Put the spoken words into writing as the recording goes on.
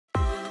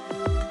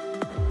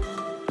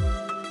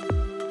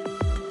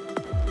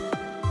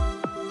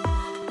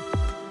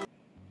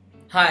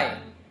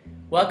Hi,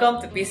 welcome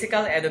to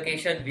Physical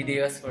Education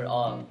Videos for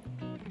All.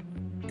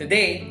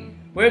 Today,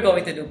 we're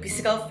going to do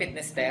physical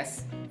fitness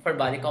tests for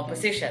body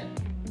composition.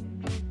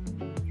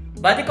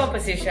 Body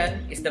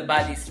composition is the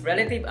body's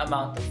relative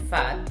amount of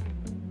fat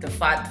to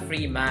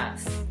fat-free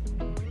mass.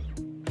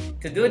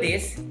 To do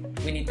this,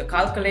 we need to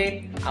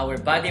calculate our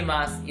body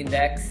mass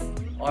index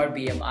or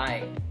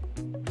BMI.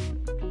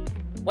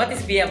 What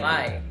is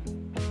BMI?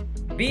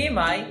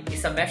 BMI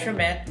is a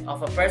measurement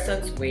of a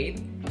person's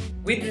weight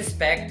with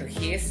respect to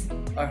his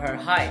or her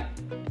height.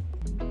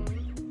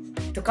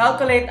 To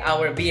calculate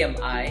our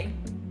BMI,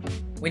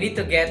 we need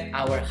to get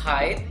our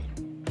height,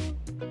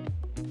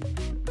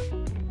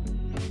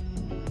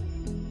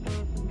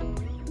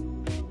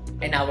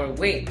 and our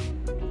weight.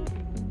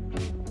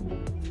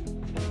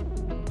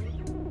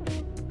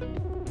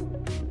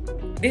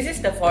 This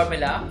is the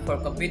formula for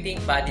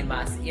computing body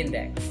mass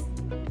index.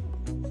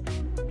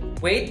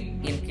 Weight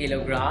in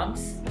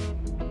kilograms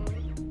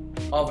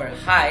over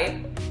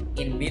height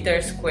in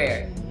meters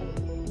squared.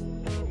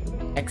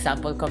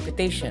 Example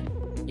computation.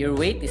 Your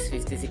weight is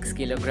 56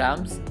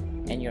 kilograms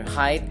and your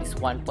height is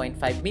 1.5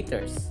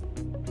 meters.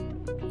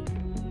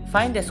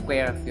 Find the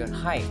square of your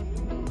height.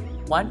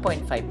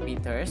 1.5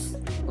 meters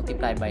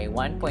multiplied by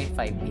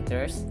 1.5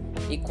 meters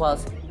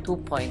equals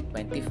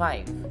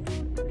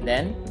 2.25.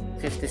 Then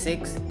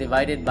 56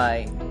 divided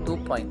by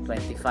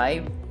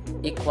 2.25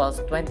 equals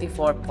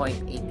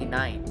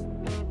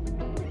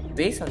 24.89.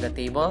 Based on the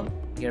table,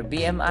 your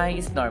BMI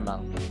is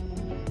normal.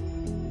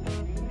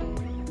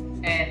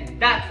 And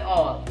that's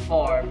all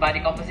for body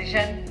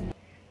composition.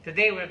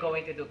 Today we're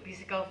going to do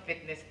physical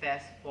fitness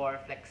test for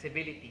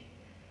flexibility.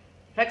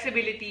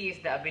 Flexibility is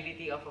the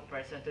ability of a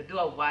person to do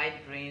a wide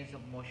range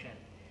of motion.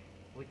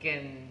 We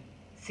can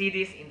see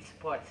this in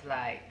sports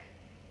like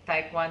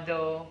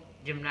taekwondo,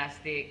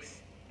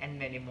 gymnastics, and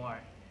many more.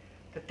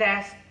 To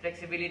test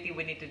flexibility,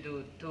 we need to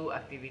do two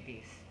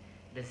activities: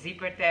 the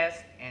zipper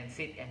test and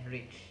sit and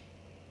reach.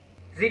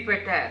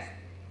 Zipper test.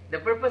 The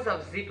purpose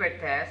of zipper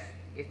test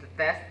is to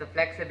test the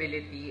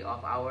flexibility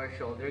of our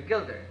shoulder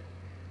girdle.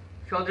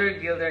 Shoulder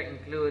girdle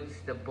includes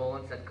the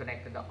bones that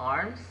connect to the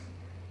arms,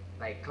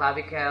 like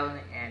clavicle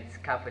and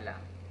scapula.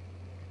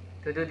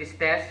 To do this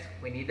test,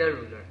 we need a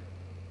ruler.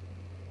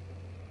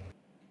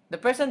 The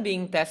person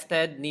being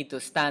tested needs to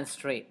stand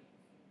straight.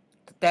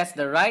 To test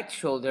the right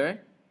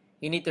shoulder,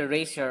 you need to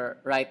raise your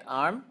right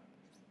arm,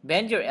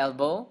 bend your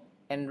elbow,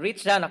 and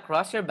reach down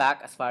across your back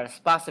as far as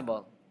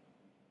possible.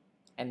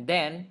 And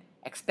then,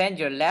 extend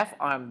your left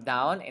arm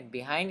down and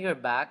behind your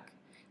back,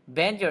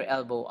 bend your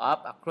elbow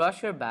up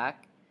across your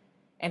back,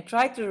 and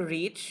try to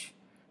reach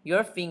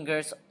your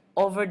fingers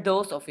over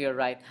those of your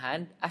right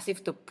hand as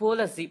if to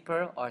pull a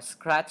zipper or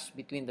scratch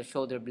between the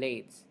shoulder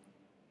blades.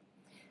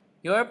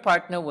 Your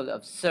partner will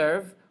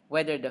observe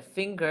whether the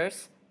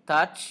fingers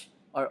touch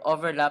or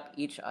overlap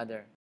each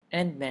other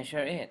and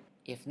measure it.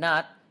 If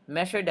not,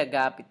 measure the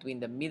gap between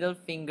the middle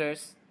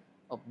fingers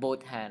of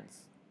both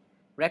hands.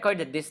 Record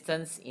the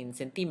distance in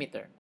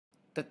centimeter.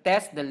 To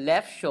test the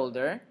left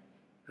shoulder,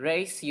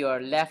 raise your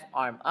left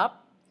arm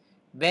up,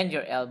 bend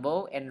your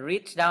elbow, and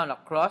reach down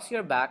across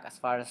your back as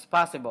far as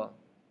possible.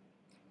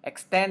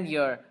 Extend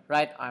your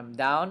right arm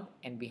down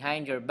and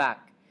behind your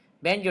back.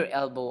 Bend your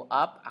elbow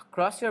up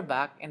across your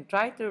back and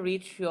try to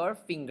reach your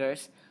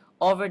fingers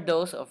over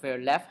those of your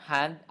left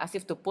hand as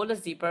if to pull a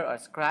zipper or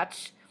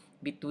scratch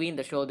between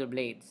the shoulder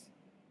blades.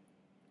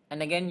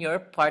 And again, your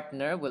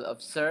partner will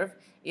observe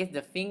if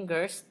the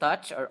fingers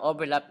touch or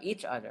overlap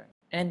each other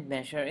and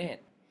measure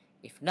it.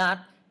 If not,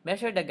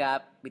 measure the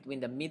gap between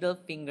the middle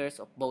fingers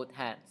of both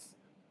hands.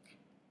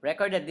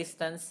 Record the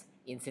distance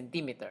in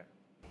centimeter.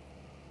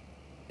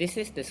 This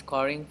is the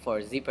scoring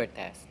for zipper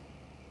test.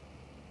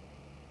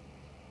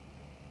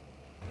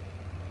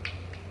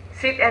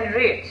 Sit and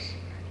reach.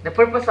 The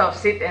purpose of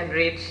sit and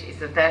reach is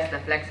to test the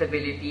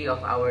flexibility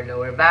of our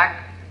lower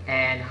back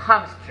and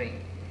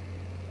hamstring.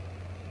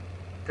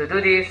 To do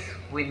this,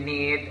 we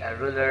need a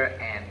ruler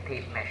and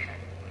tape measure.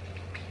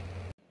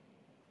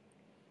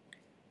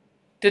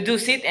 To do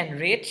sit and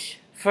reach,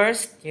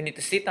 first you need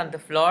to sit on the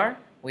floor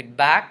with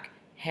back,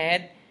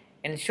 head,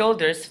 and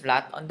shoulders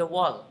flat on the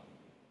wall.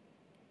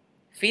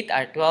 Feet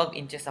are 12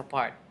 inches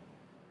apart.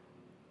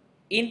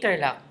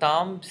 Interlock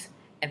thumbs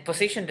and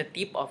position the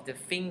tip of the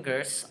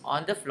fingers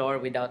on the floor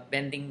without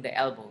bending the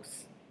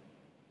elbows.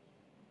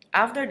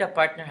 After the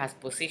partner has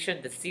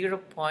positioned the 0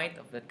 point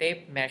of the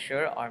tape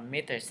measure or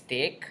meter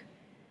stick,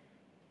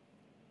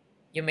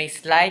 you may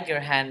slide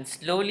your hand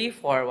slowly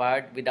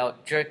forward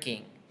without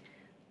jerking.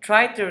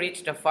 Try to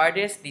reach the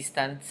farthest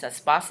distance as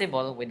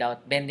possible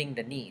without bending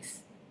the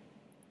knees.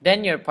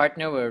 Then your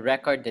partner will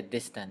record the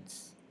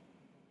distance.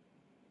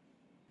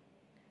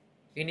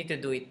 You need to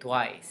do it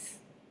twice.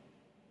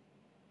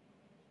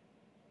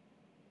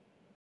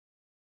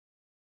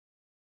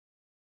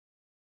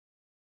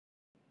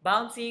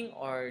 Bouncing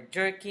or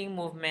jerking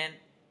movement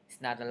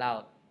is not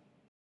allowed.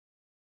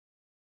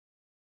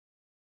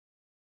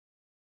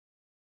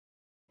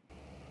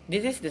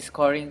 This is the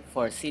scoring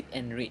for sit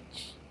and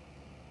reach.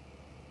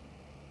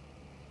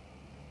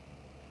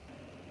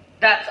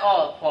 That's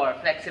all for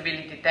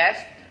flexibility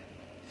test.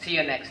 See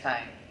you next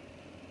time.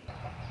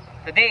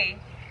 Today,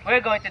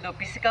 we're going to do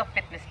physical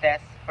fitness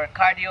tests for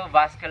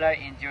cardiovascular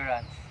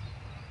endurance.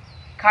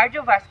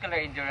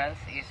 Cardiovascular endurance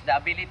is the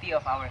ability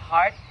of our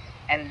heart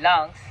and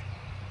lungs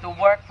to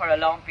work for a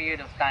long period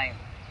of time.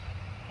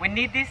 We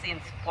need this in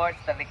sports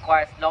that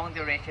requires long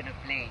duration of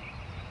play,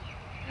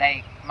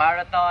 like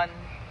marathon,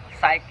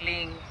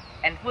 cycling,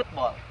 and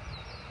football.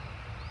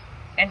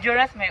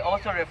 Endurance may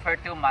also refer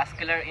to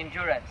muscular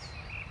endurance,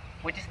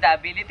 which is the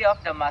ability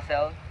of the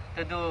muscle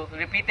to do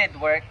repeated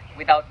work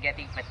without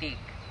getting fatigued.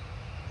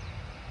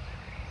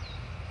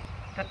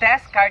 To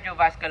test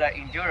cardiovascular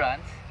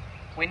endurance,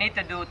 we need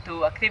to do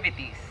two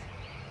activities: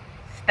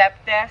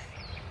 step test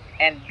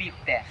and beat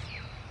test.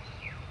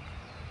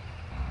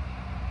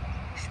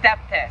 Step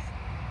test.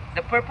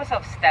 The purpose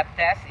of step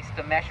test is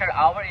to measure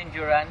our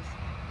endurance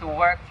to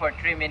work for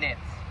 3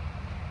 minutes.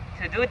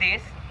 To do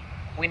this,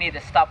 we need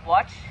a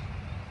stopwatch,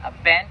 a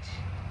bench,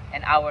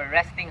 and our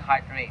resting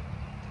heart rate.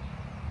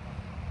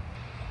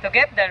 To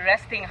get the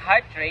resting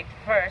heart rate,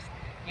 first,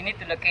 you need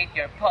to locate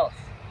your pulse.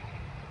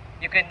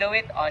 You can do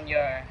it on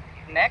your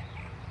neck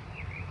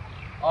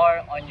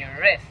or on your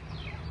wrist.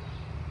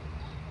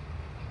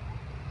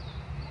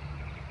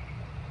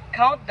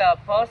 Count the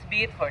pulse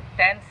beat for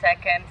 10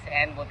 seconds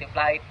and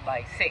multiply it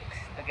by 6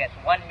 to get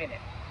 1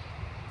 minute.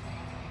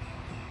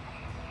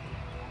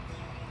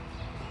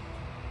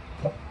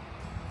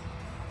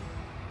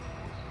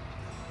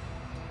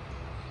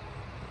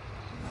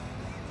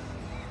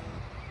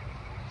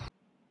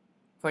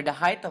 For the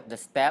height of the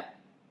step,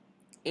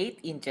 8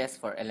 inches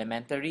for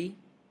elementary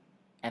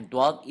and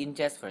 12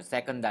 inches for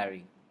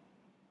secondary.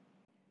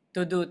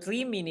 To do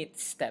 3-minute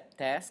step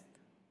test,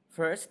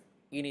 first,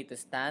 you need to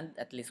stand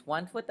at least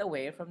 1 foot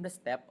away from the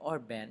step or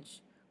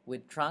bench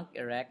with trunk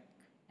erect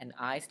and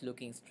eyes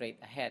looking straight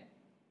ahead.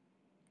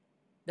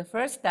 The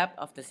first step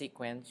of the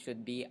sequence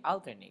should be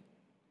alternate.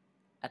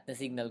 At the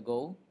signal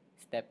go,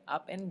 step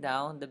up and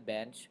down the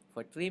bench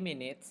for 3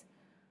 minutes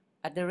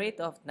at the rate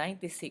of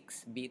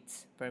 96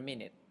 beats per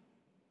minute.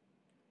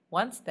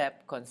 One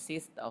step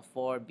consists of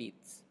 4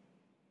 beats.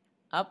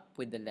 Up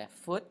with the left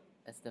foot,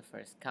 that's the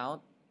first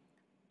count.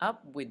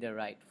 Up with the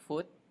right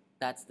foot,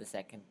 that's the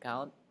second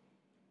count.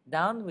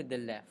 Down with the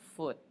left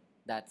foot,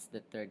 that's the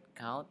third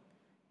count.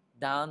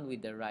 Down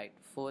with the right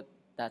foot,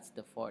 that's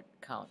the fourth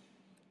count.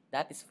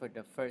 That is for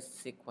the first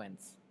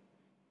sequence.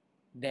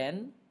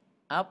 Then,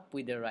 up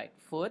with the right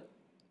foot,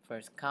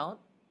 first count.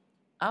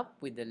 Up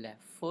with the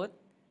left foot,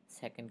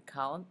 second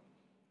count.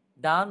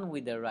 Down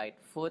with the right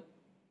foot,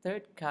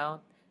 third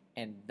count.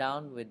 And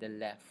down with the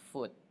left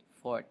foot,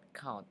 fourth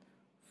count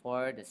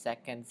for the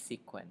second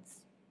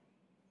sequence.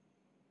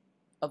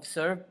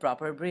 Observe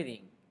proper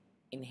breathing.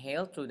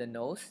 Inhale through the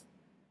nose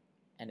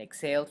and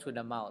exhale through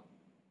the mouth.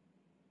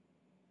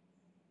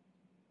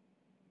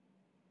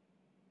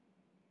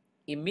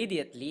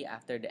 Immediately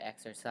after the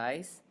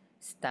exercise,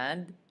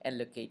 stand and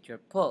locate your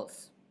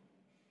pulse.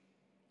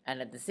 And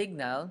at the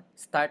signal,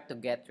 start to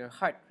get your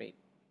heart rate.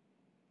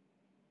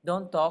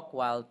 Don't talk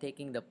while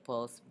taking the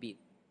pulse beat.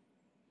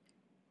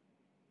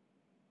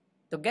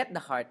 To get the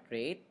heart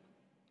rate,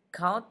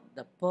 count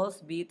the pulse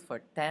beat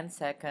for 10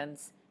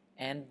 seconds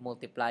and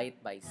multiply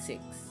it by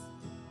 6.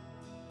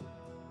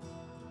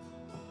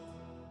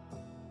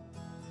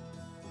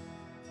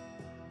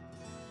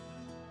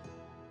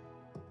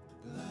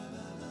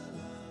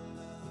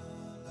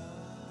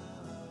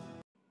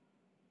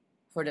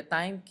 For the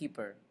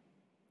timekeeper,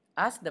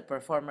 as the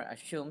performer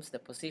assumes the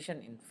position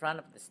in front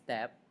of the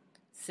step,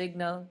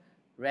 signal,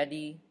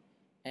 ready,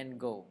 and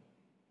go.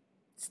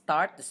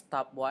 Start the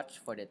stopwatch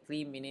for the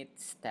 3-minute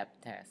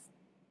step test.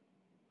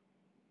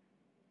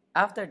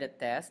 After the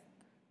test,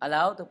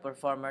 allow the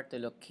performer to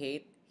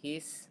locate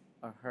his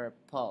or her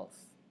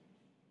pulse.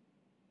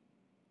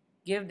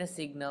 Give the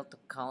signal to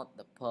count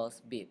the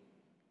pulse beat.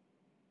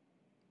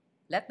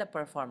 Let the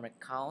performer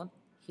count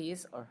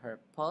his or her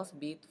pulse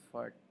beat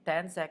for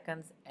 10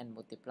 seconds and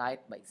multiply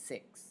it by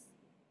 6.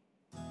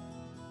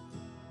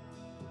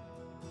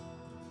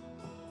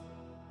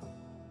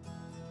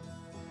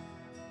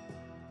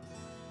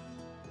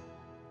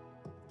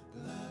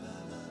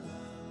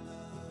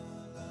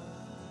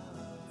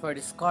 For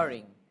the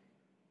scoring,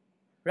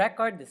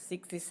 record the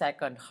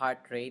 60-second heart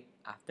rate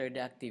after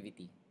the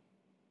activity.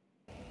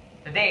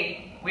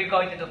 Today, we're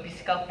going to do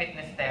physical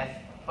fitness test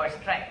for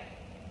strength.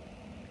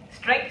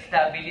 Strength is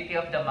the ability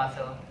of the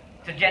muscle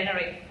to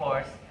generate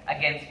force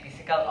against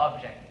physical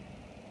objects.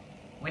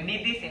 We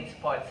need this in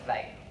sports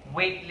like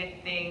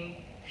weightlifting,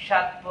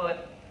 shot put,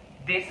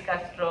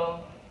 discus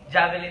throw,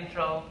 javelin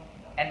throw,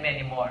 and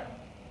many more.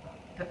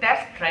 To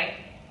test strength,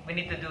 we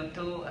need to do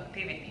 2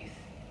 activities: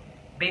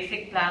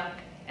 basic plank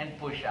and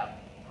push-up.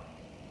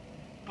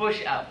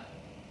 Push-up.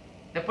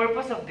 The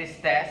purpose of this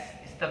test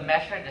is to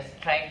measure the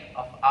strength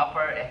of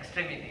upper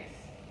extremities.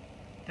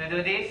 To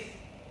do this,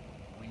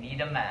 we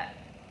need a mat.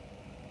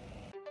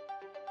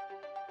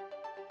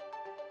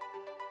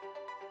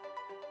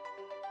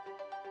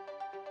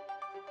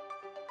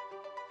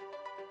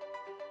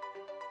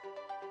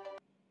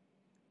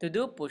 To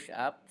do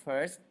push-up,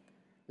 first,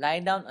 lie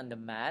down on the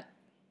mat,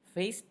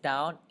 face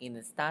down in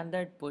a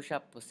standard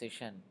push-up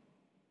position.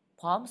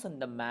 Palms on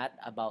the mat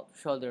about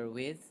shoulder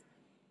width,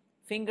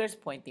 fingers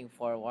pointing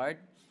forward,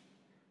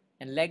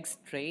 and legs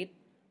straight,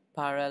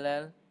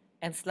 parallel,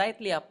 and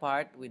slightly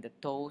apart with the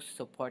toes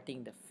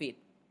supporting the feet.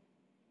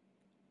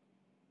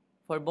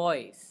 For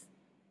boys,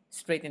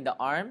 straighten the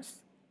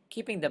arms,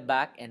 keeping the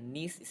back and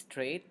knees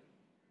straight,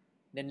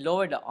 then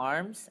lower the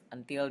arms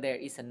until there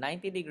is a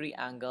 90-degree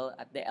angle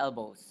at the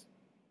elbows.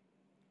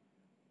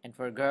 And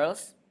for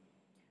girls,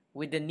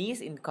 with the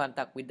knees in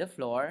contact with the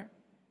floor,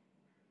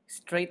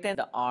 straighten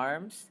the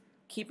arms,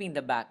 keeping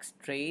the back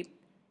straight,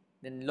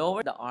 then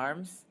lower the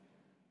arms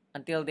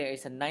until there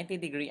is a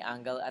 90-degree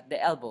angle at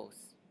the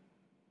elbows.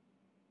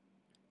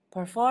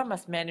 Perform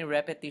as many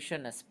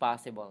repetitions as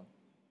possible,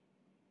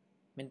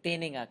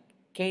 maintaining a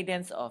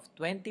cadence of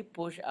 20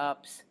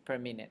 push-ups per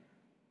minute.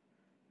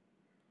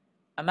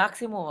 A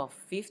maximum of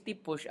 50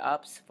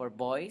 push-ups for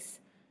boys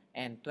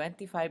and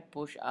 25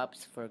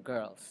 push-ups for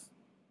girls.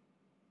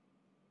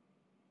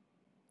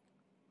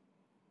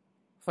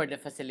 For the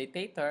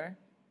facilitator,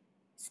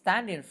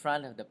 stand in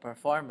front of the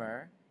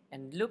performer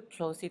and look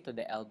closely to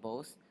the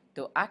elbows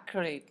to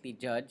accurately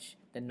judge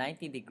the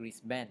 90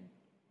 degrees bend.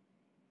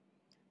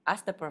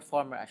 As the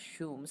performer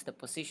assumes the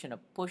position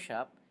of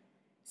push-up,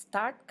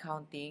 start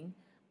counting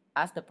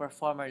as the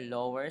performer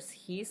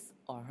lowers his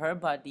or her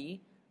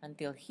body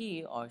until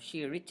he or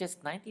she reaches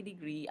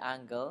 90-degree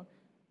angle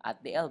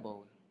at the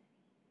elbow.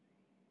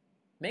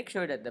 Make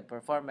sure that the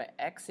performer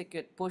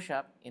executes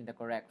push-up in the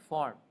correct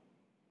form.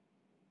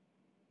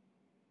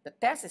 The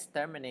test is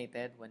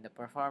terminated when the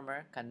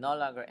performer can no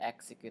longer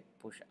execute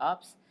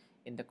push-ups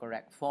in the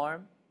correct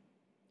form,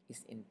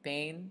 is in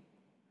pain,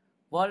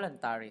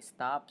 voluntary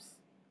stops,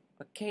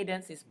 or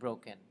cadence is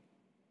broken.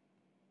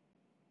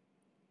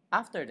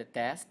 After the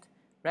test,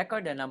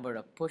 record the number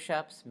of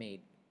push-ups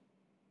made.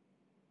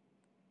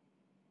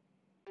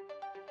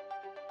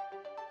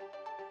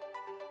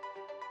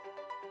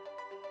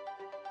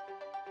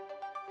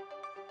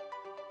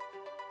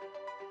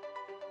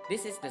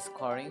 This is the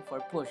scoring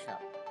for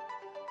push-up.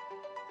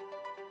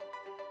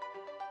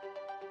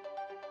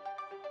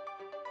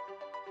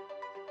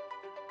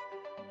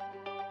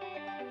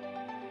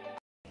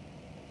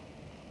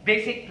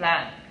 Basic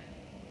plank.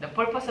 The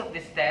purpose of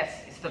this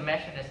test is to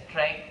measure the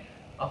strength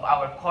of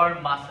our core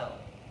muscle.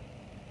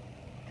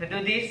 To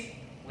do this,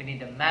 we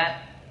need a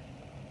mat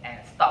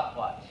and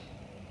stopwatch.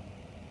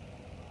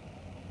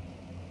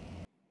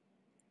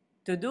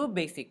 To do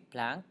basic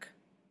plank,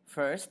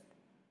 first,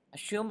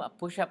 assume a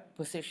push-up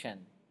position.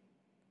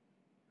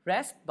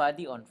 Rest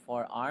body on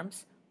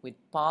forearms with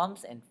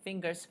palms and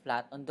fingers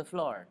flat on the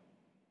floor.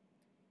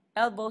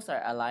 Elbows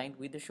are aligned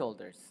with the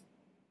shoulders.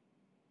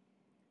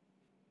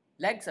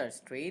 Legs are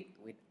straight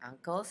with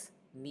ankles,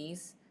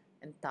 knees,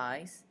 and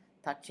thighs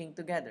touching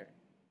together.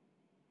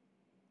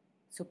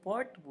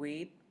 Support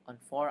weight on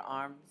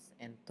forearms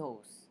and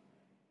toes.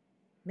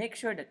 Make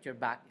sure that your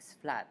back is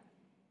flat.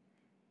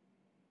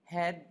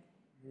 Head,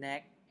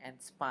 neck,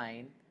 and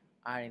spine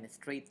are in a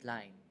straight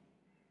line.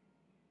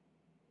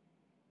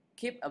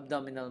 Keep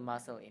abdominal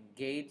muscle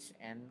engaged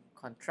and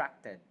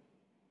contracted.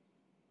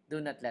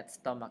 Do not let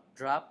stomach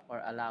drop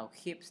or allow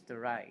hips to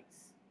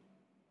rise.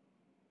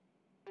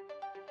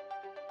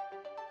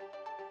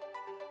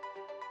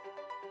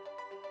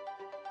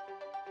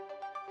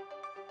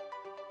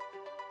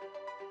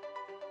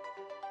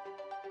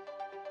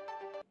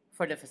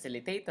 For the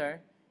facilitator,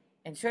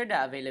 ensure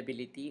the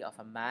availability of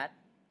a mat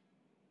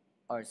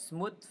or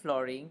smooth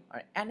flooring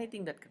or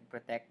anything that can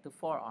protect the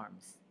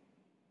forearms.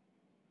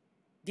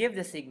 Give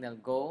the signal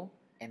go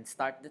and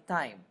start the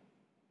time.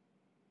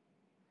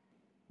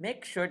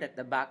 Make sure that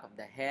the back of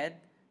the head,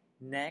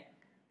 neck,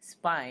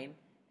 spine,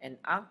 and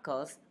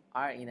ankles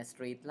are in a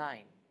straight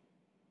line.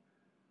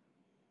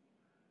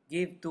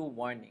 Give 2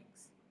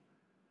 warnings.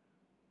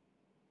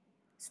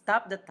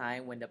 Stop the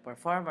time when the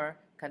performer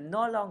can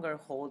no longer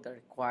hold the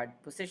required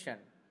position,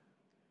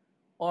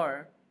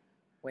 or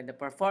when the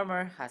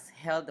performer has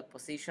held the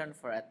position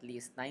for at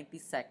least 90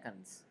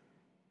 seconds.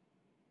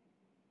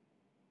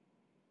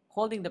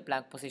 Holding the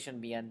plank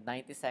position beyond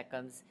 90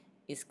 seconds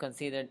is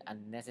considered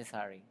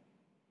unnecessary.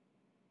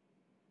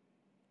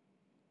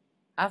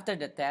 After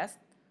the test,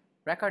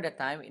 record the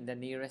time in the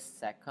nearest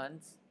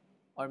seconds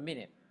or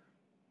minute.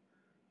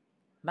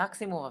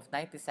 Maximum of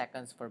 90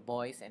 seconds for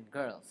boys and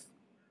girls.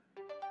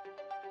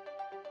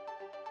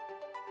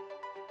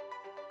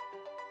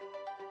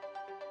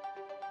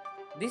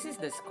 This is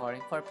the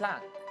scoring for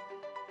plank.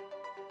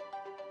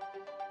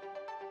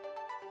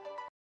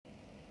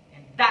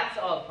 And that's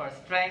all for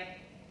strength.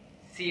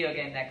 See you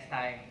again next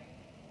time.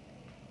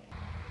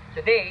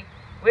 Today,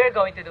 we are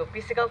going to do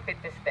physical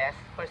fitness test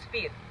for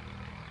speed.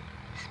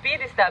 Speed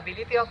is the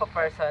ability of a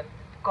person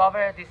to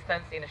cover a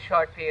distance in a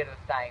short period of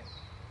time.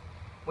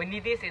 We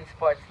need this in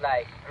sports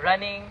like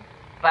running,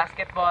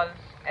 basketball,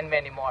 and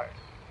many more.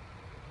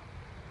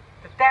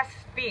 To test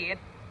speed,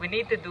 we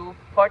need to do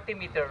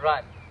 40-meter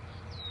run.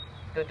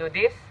 To do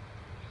this,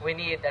 we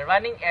need a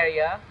running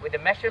area with a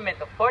measurement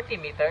of 40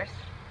 meters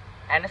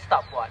and a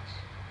stopwatch.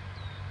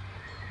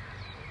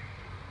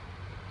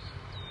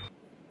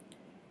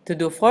 To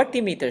do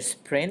 40-meter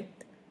sprint,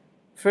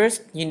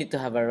 first you need to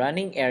have a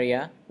running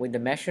area with the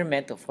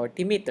measurement of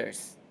 40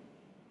 meters.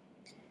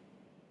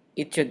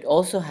 It should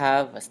also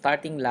have a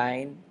starting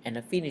line and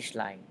a finish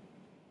line.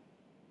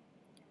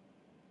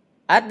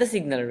 At the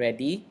signal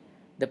ready,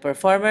 the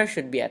performer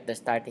should be at the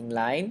starting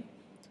line,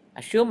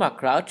 assume a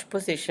crouch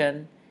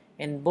position,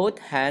 and both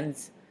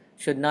hands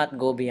should not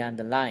go beyond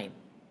the line.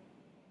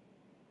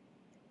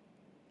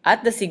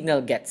 At the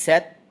signal get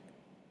set,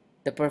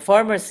 the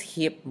performer's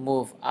hip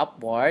move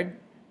upward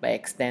by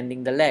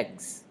extending the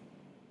legs.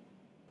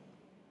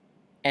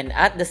 And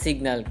at the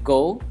signal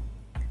go,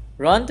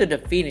 run to the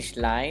finish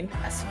line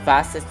as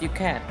fast as you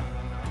can.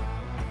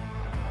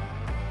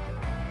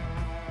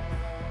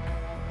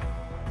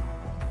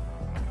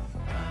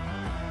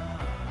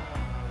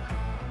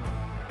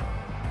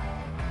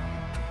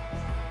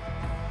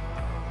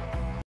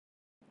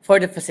 For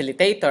the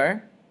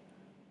facilitator,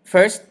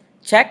 first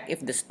check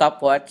if the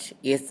stopwatch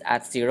is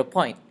at 0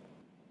 point.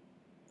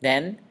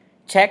 Then,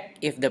 check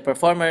if the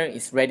performer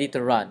is ready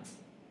to run.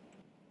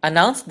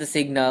 Announce the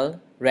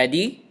signal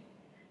ready,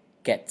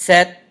 get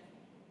set,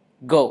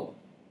 go.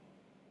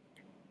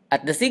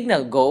 At the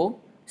signal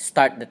go,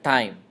 start the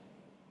time.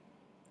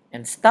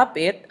 And stop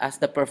it as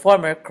the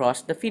performer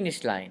crosses the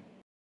finish line.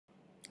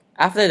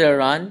 After the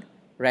run,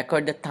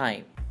 record the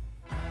time.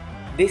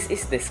 This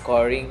is the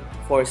scoring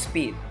for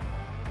speed.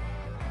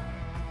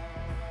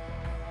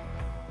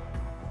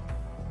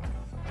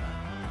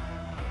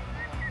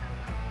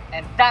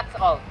 And that's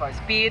all for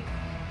speed.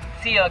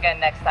 See you again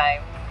next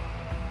time.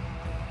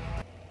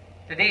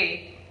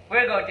 Today,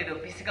 we're going to do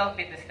physical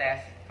fitness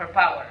test for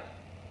power.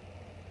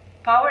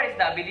 Power is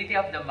the ability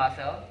of the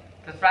muscle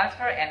to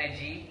transfer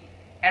energy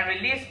and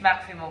release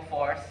maximum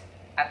force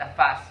at a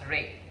fast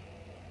rate.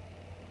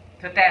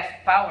 To test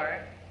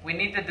power, we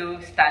need to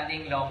do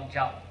standing long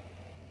jump.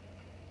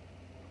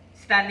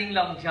 Standing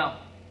long jump.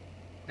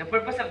 The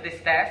purpose of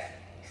this test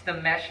is to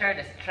measure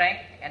the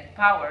strength and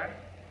power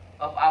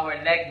of our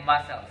leg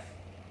muscles.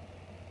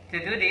 To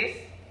do this,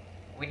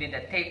 we need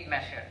a tape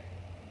measure.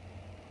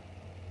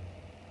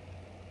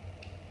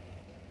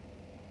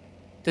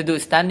 To do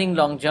standing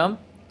long jump,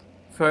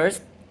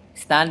 first,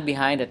 stand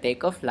behind the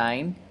takeoff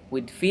line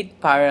with feet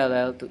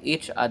parallel to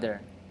each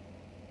other.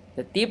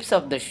 The tips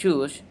of the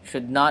shoes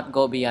should not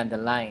go beyond the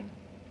line.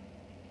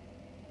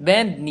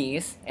 Bend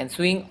knees and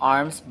swing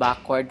arms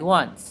backward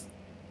once.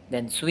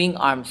 Then swing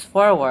arms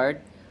forward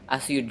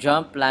as you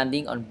jump,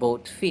 landing on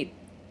both feet.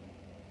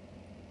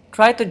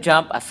 Try to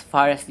jump as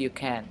far as you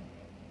can.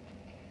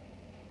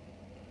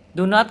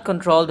 Do not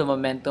control the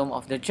momentum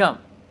of the jump.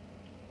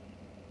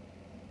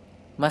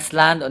 Must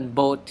land on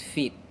both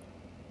feet.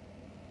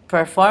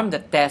 Perform the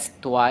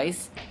test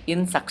twice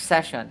in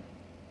succession.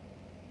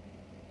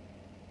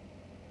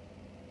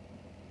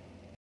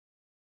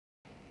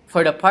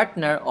 For the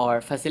partner or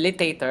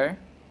facilitator,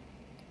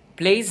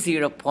 place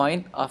 0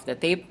 point of the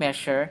tape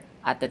measure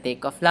at the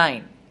takeoff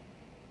line.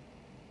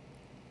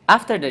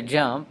 After the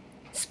jump,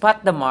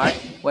 spot the mark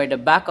where the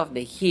back of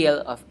the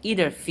heel of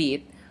either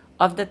feet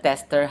of the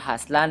tester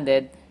has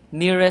landed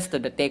nearest to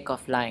the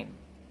takeoff line.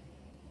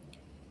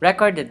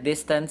 Record the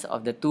distance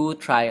of the two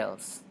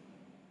trials.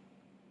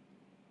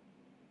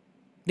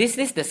 This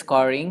is the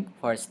scoring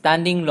for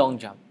standing long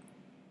jump.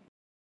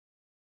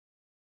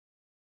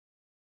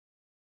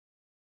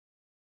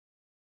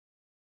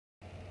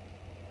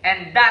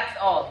 And that's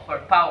all for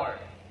power.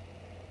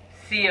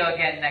 See you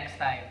again next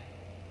time.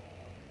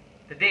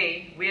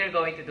 Today, we are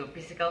going to do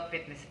physical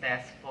fitness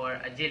test for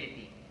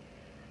agility.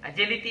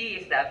 Agility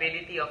is the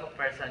ability of a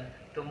person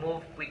to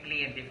move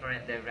quickly in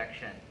different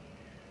directions.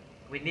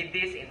 We need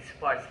this in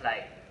sports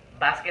like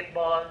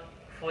basketball,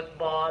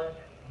 football,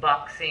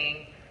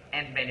 boxing,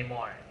 and many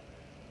more.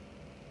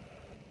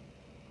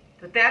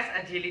 To test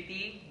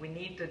agility, we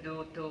need to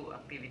do two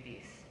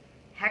activities: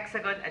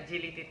 Hexagon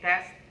agility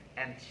test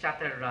and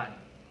shuttle run.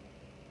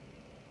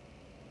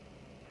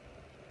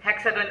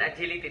 Hexagon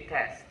agility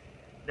test.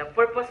 The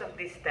purpose of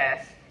this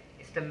test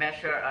is to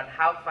measure on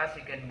how fast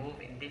you can move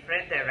in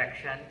different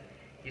directions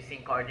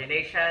using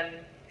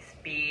coordination,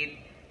 speed,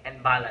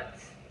 and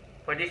balance.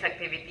 For this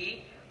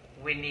activity,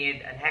 we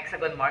need an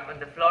hexagon mark on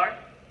the floor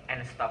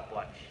and a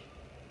stopwatch.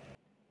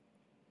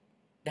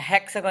 The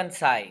hexagon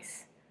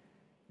size.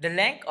 The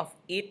length of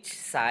each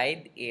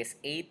side is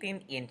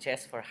 18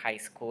 inches for high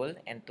school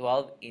and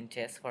 12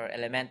 inches for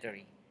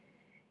elementary.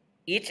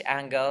 Each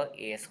angle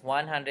is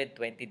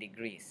 120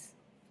 degrees.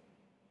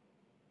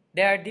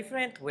 There are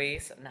different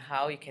ways on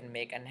how you can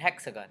make an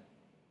hexagon.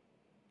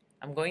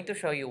 I'm going to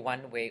show you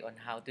one way on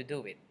how to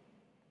do it.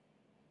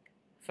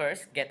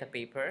 First, get a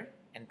paper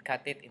and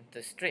cut it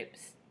into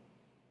strips.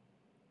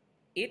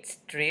 Each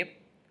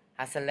strip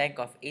has a length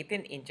of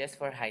 18 inches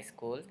for high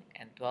school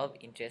and 12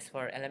 inches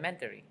for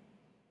elementary.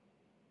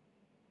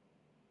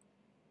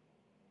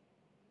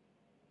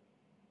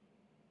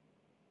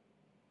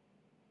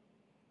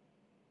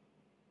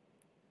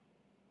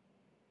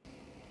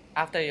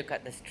 After you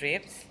cut the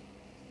strips,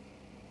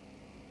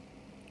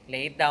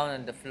 Lay it down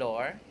on the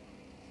floor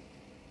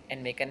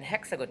and make an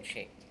hexagon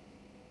shape.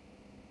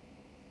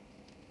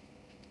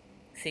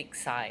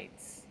 6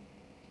 sides.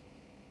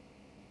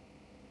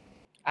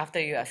 After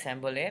you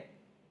assemble it,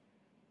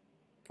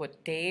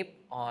 put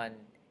tape on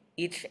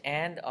each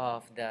end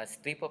of the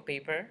strip of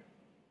paper.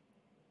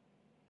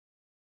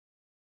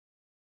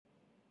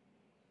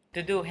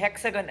 To do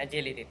hexagon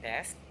agility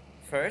test,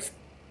 first,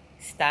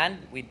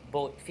 stand with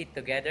both feet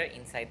together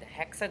inside the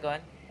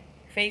hexagon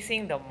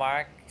facing the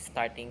marked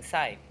starting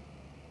side.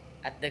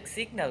 At the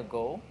signal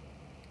go,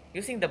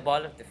 using the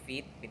ball of the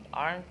feet with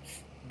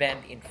arms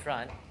bent in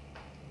front,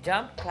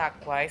 jump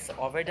clockwise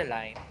over the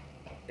line,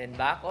 then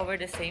back over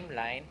the same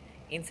line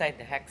inside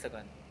the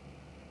hexagon.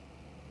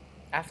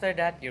 After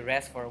that, you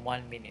rest for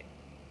 1 minute.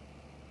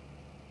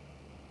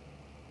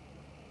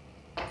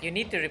 You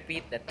need to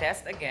repeat the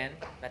test again,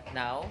 but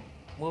now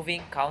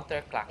moving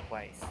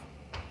counterclockwise.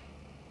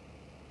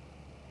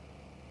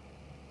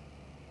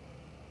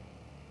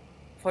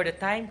 For the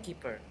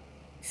timekeeper,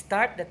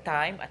 start the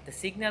time at the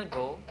signal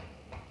go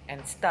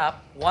and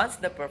stop once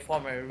the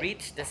performer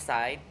reached the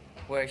side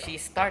where she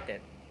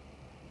started.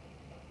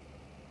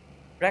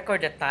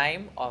 Record the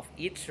time of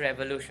each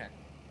revolution.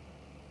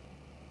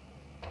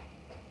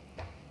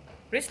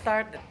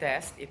 Restart the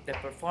test if the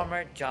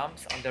performer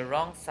jumps on the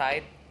wrong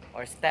side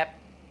or step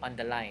on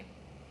the line.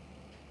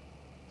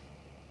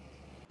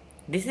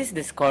 This is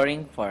the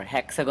scoring for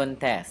hexagon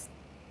test.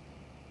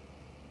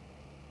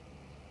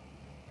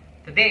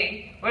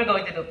 Today, we're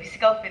going to do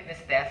physical fitness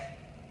test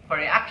for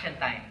reaction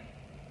time.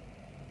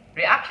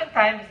 Reaction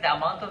time is the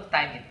amount of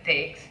time it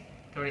takes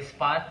to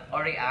respond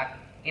or react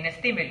in a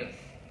stimulus.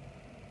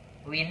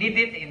 We need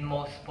it in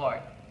most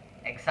sports.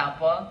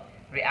 Example,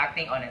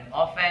 reacting on an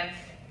offense,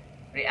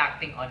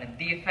 reacting on a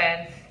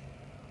defense,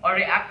 or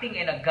reacting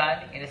in a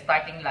gun in a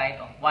starting line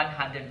of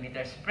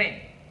 100-meter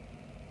sprint.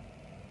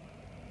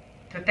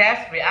 To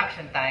test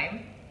reaction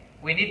time,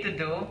 we need to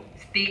do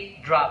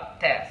stick drop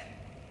test.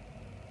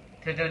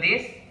 To do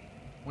this,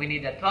 we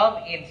need a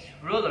 12-inch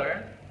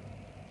ruler,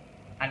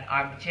 an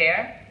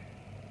armchair,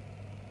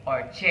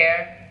 or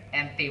chair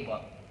and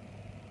table.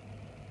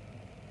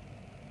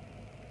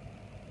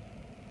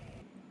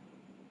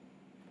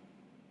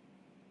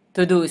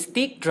 To do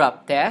stick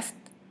drop test,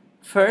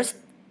 first,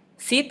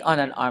 sit on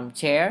an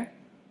armchair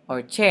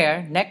or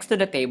chair next to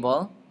the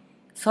table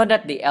so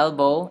that the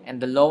elbow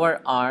and the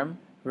lower arm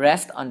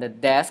rest on the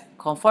desk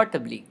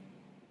comfortably.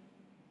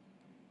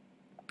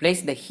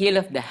 Place the heel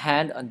of the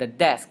hand on the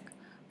desk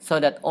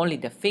so that only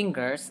the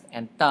fingers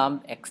and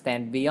thumb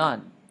extend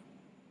beyond.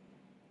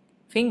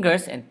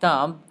 Fingers and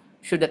thumb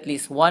should at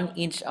least 1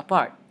 inch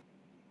apart.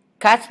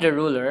 Catch the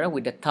ruler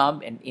with the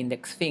thumb and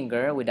index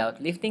finger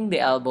without lifting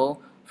the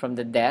elbow from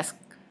the desk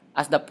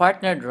as the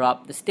partner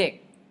drops the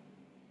stick.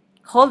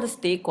 Hold the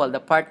stick while the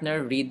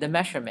partner reads the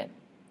measurement.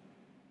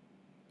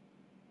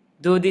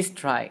 Do this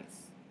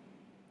thrice.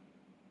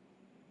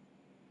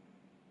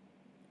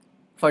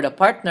 For the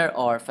partner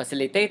or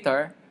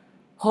facilitator,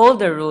 hold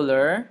the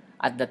ruler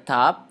at the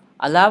top,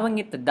 allowing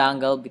it to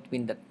dangle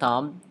between the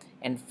thumb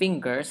and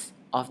fingers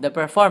of the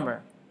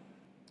performer.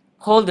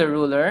 Hold the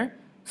ruler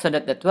so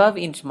that the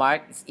 12-inch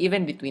mark is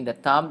even between the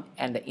thumb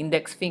and the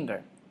index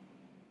finger.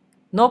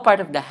 No part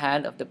of the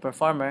hand of the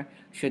performer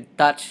should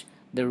touch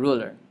the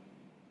ruler.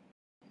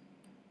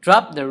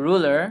 Drop the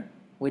ruler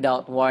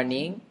without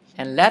warning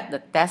and let the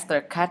tester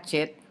catch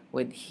it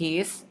with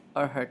his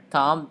or her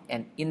thumb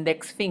and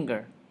index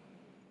finger.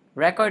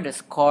 Record the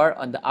score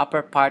on the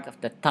upper part of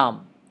the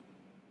thumb.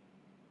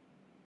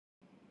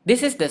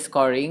 This is the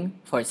scoring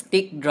for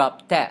stick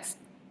drop test.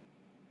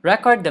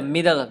 Record the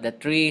middle of the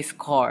 3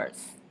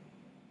 scores.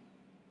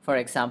 For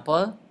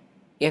example,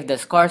 if the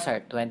scores are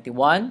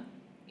 21,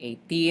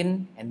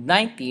 18, and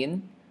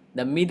 19,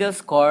 the middle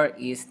score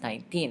is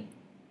 19.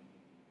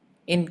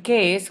 In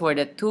case where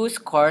the 2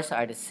 scores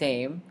are the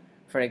same,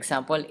 for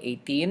example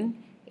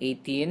 18,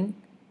 18,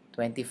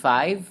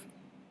 25,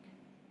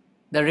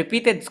 the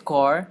repeated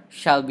score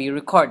shall be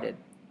recorded.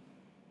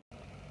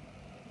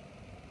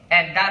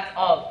 And that's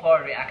all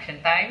for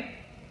reaction time.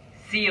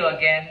 See you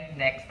again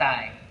next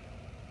time.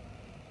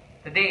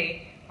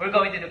 Today, we're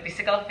going to do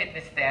physical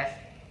fitness test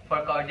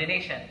for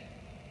coordination.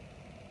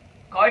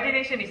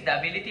 Coordination is the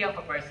ability of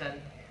a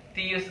person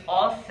to use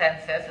all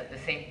senses at the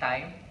same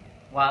time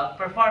while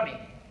performing.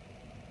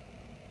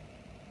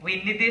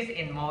 We need this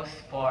in most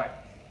sports.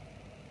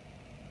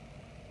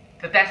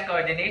 To test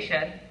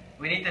coordination,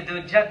 we need to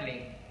do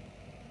juggling.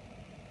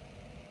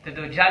 To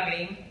do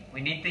juggling,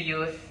 we need to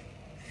use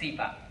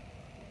MAPEH.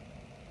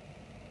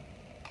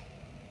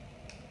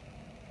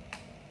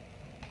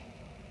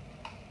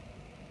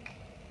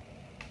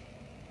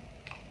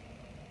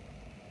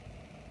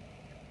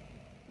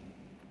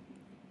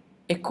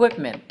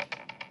 Equipment.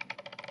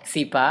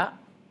 MAPEH.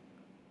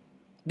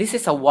 This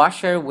is a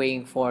washer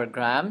weighing 4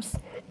 grams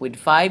with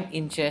 5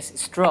 inches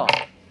straw,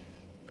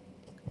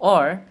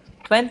 or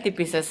 20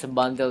 pieces of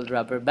bundled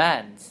rubber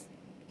bands,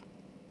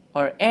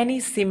 or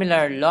any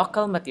similar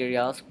local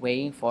materials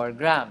weighing 4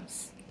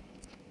 grams.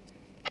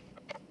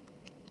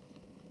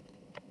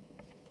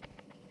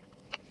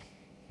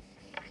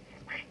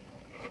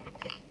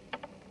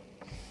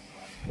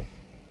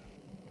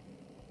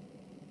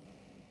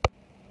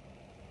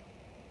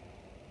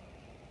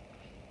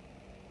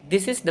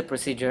 This is the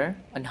procedure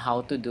on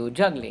how to do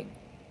juggling.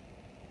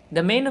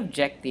 The main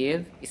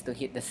objective is to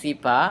hit the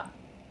sipa,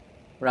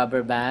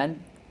 rubber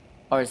band,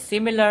 or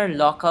similar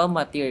local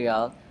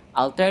material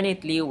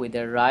alternately with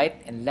the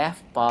right and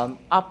left palm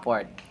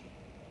upward.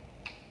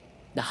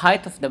 The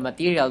height of the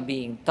material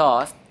being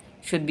tossed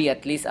should be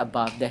at least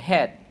above the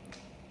head.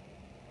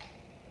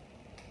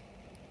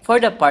 For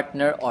the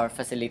partner or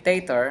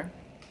facilitator,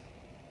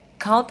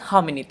 count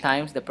how many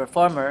times the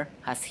performer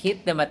has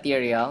hit the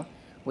material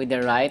with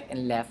the right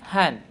and left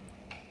hand.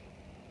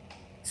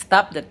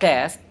 Stop the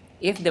test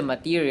if the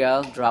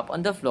material drop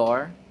on the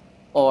floor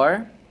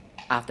or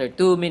after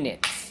 2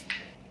 minutes.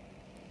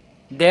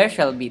 There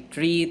shall be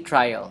 3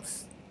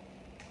 trials.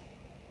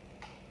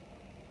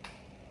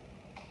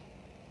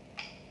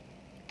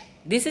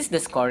 This is the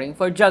scoring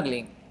for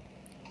juggling.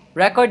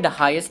 Record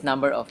the highest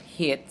number of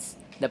hits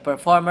the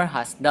performer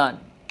has done.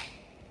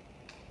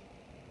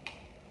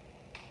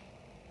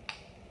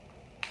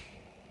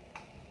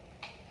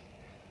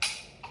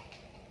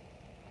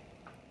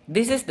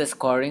 This is the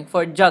scoring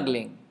for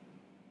juggling.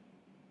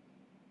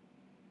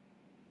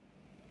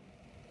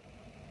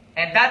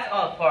 And that's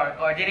all for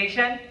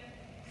coordination.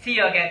 See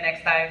you again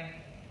next time.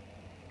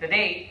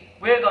 Today,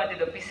 we're going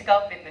to do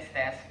physical fitness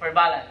test for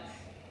balance.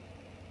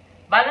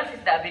 Balance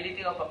is the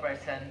ability of a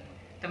person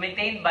to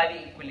maintain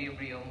body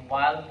equilibrium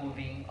while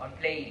moving or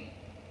playing.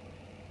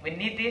 We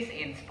need this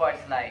in sports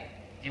like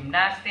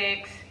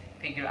gymnastics,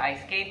 figure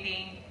ice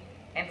skating,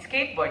 and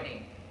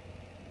skateboarding.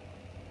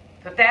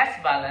 To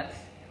test balance,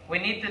 we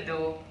need to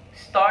do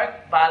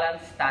Stork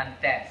balance stand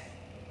test.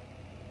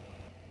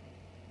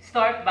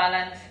 Stork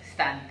balance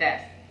stand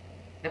test.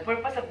 The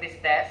purpose of this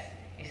test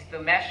is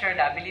to measure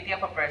the ability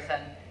of a person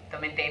to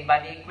maintain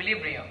body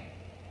equilibrium.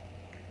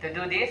 To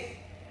do this,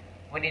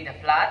 we need a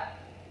flat,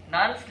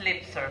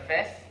 non-slip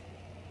surface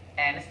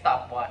and a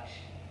stopwatch.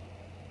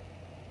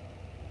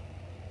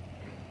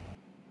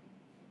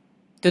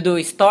 To do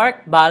a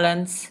Stork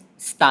balance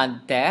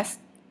stand test,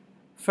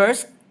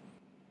 first,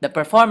 the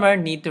performer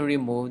need to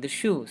remove the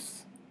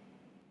shoes.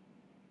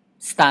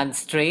 Stand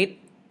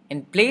straight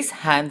and place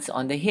hands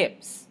on the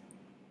hips.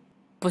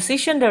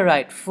 Position the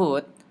right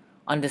foot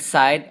on the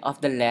side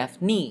of the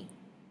left knee.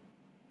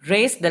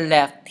 Raise the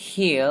left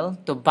heel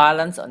to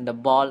balance on the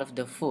ball of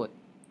the foot.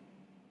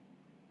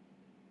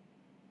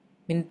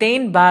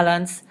 Maintain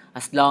balance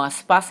as long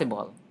as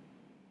possible.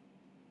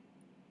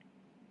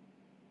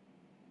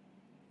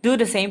 Do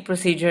the same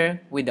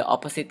procedure with the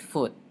opposite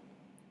foot.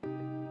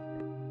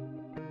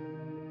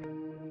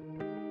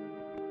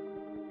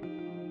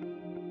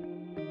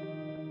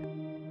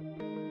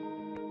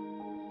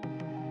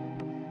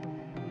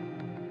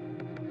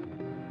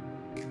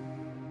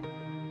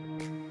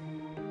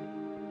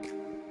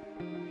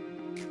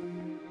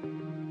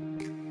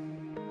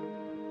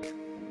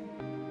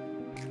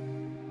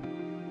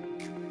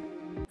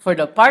 For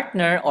the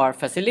partner or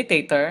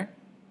facilitator,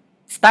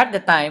 start the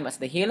time as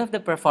the heel of the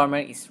performer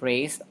is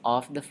raised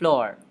off the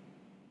floor.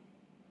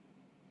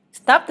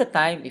 Stop the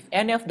time if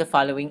any of the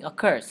following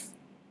occurs.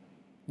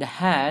 The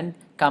hand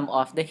come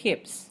off the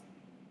hips.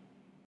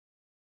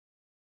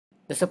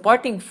 The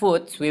supporting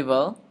foot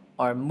swivel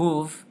or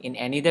move in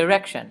any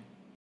direction.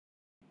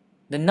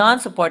 The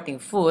non-supporting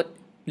foot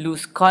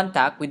lose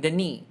contact with the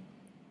knee.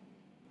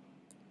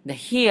 The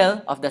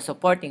heel of the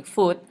supporting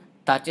foot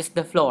touches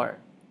the floor.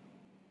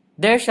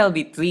 There shall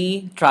be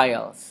 3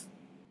 trials.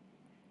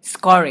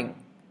 Scoring.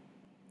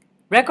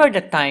 Record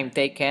the time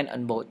taken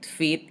on both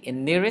feet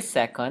in nearest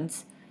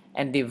seconds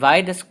and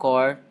divide the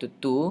score to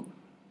 2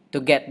 to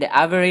get the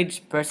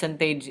average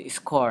percentage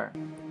score.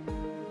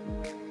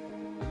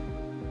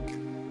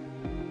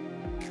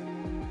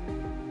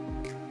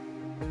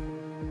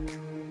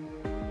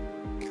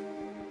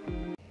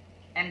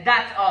 And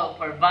that's all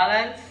for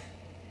balance.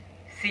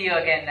 See you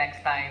again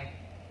next time.